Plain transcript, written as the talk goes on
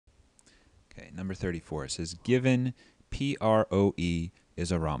Okay, number 34 says given PROE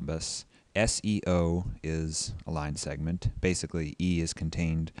is a rhombus, SEO is a line segment. Basically, E is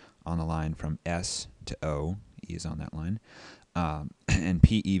contained on the line from S to O. E is on that line. And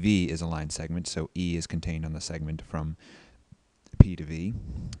PEV is a line segment, so E is contained on the segment from P to V.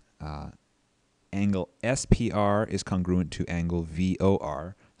 Angle SPR is congruent to angle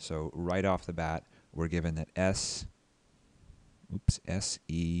VOR. So right off the bat, we're given that SPR,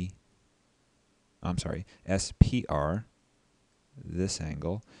 this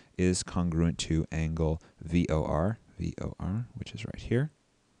angle, is congruent to angle VOR, which is right here.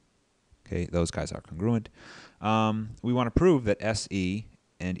 Okay, those guys are congruent. We want to prove that SE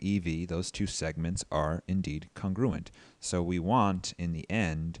and EV, those two segments, are indeed congruent. So we want, in the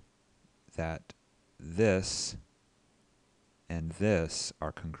end, that this and this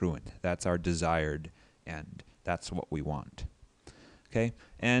are congruent. That's our desired end. That's what we want. Okay,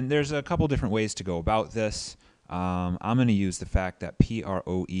 and there's a couple different ways to go about this. I'm going to use the fact that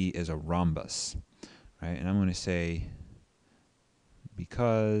PROE is a rhombus, right? And I'm going to say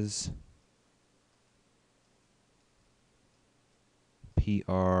because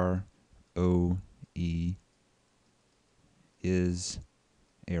PROE is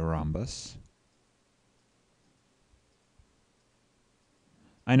a rhombus,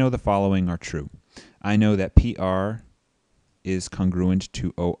 I know the following are true. I know that PR is congruent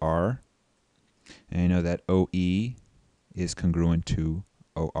to OR, and I know that OE is congruent to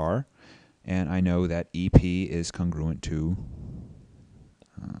OR, and I know that EP is congruent to,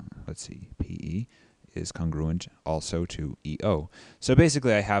 PE is congruent also to EO. So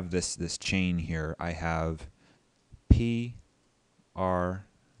basically I have this chain here. I have PR,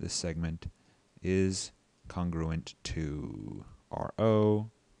 this segment, is congruent to RO,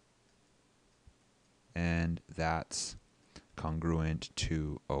 and that's congruent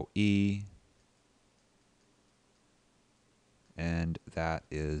to OE, and that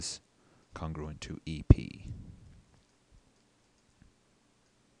is congruent to EP.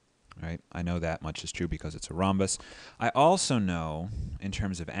 Right? I know that much is true because it's a rhombus. I also know, in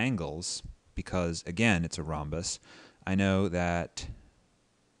terms of angles, because again it's a rhombus, I know that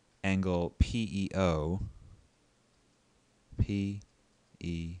angle PEO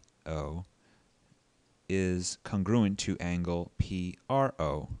is congruent to angle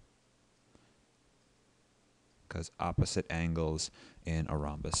PRO, because opposite angles in a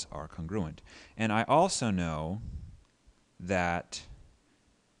rhombus are congruent. And I also know that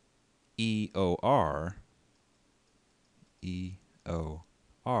EOR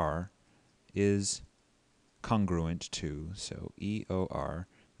is congruent to, so EOR,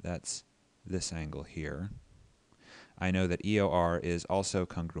 that's this angle here. I know that EOR is also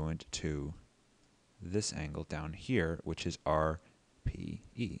congruent to this angle down here, which is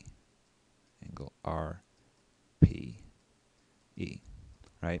RPE, angle RPE,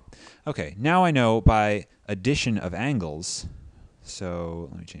 right? Okay, now I know by addition of angles, so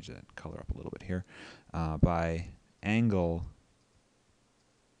let me change that color up a little bit here, by angle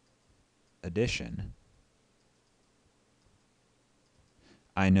addition,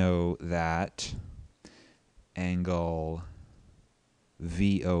 I know that angle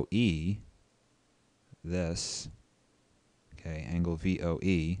VOE, this, okay, angle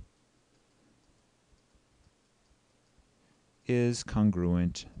VOE is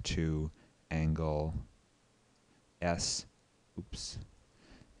congruent to angle SPE.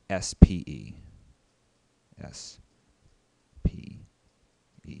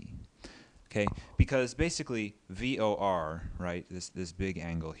 Okay, because basically VOR, right, this big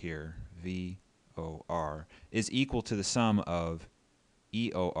angle here, VOR, is equal to the sum of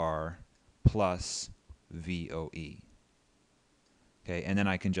EOR plus VOE. Okay, and then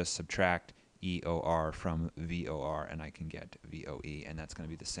I can just subtract EOR from VOR and I can get VOE, and that's going to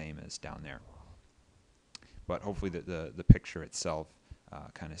be the same as down there. But hopefully the picture itself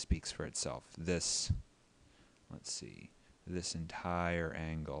kind of speaks for itself. This, let's see, this entire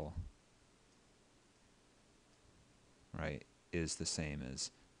angle, right, is the same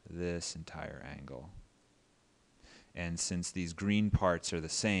as this entire angle. And since these green parts are the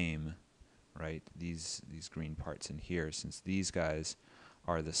same, right, these green parts in here, since these guys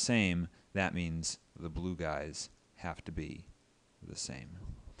are the same, that means the blue guys have to be the same.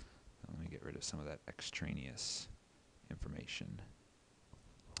 Let me get rid of some of that extraneous information.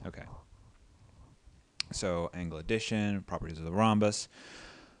 Okay. So angle addition, properties of the rhombus.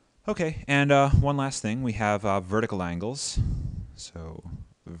 Okay, and one last thing, we have vertical angles. So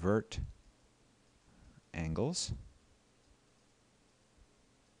vert angles.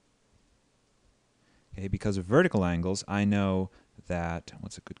 Okay, because of vertical angles, I know that,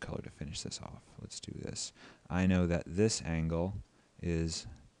 what's a good color to finish this off? Let's do this. I know that this angle is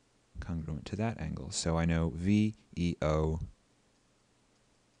congruent to that angle. So I know VEO,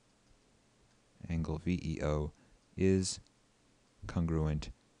 angle VEO is congruent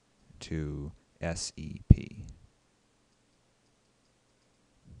to SEP.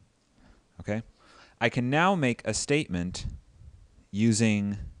 Okay? I can now make a statement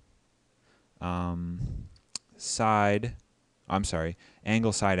using angle side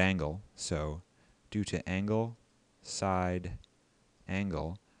angle. So due to angle side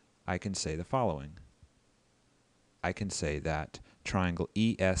angle, I can say the following. I can say that triangle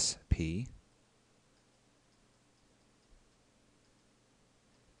ESP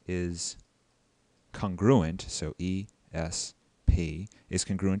is congruent, so ESP is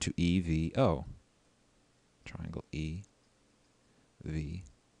congruent to EVO. Triangle EVO.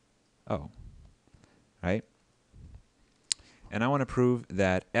 Right? And I want to prove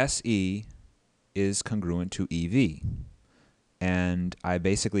that SE is congruent to EV. And I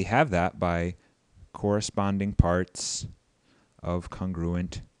basically have that by corresponding parts of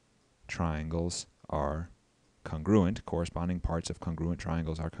congruent triangles are congruent. Corresponding parts of congruent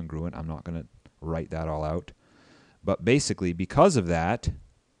triangles are congruent. I'm not going to write that all out. But basically, because of that,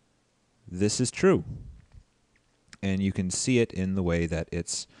 this is true. And you can see it in the way that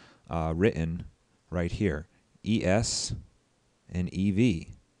it's written right here. ES and EV.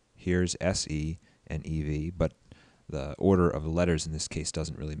 Here's SE and EV, but the order of the letters in this case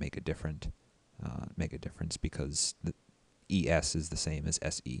doesn't really make a difference because the ES is the same as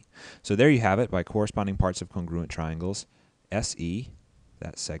SE. So there you have it. By corresponding parts of congruent triangles, SE,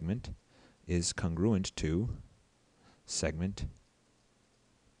 that segment, is congruent to segment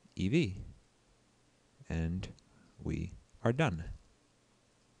EV. And we are done.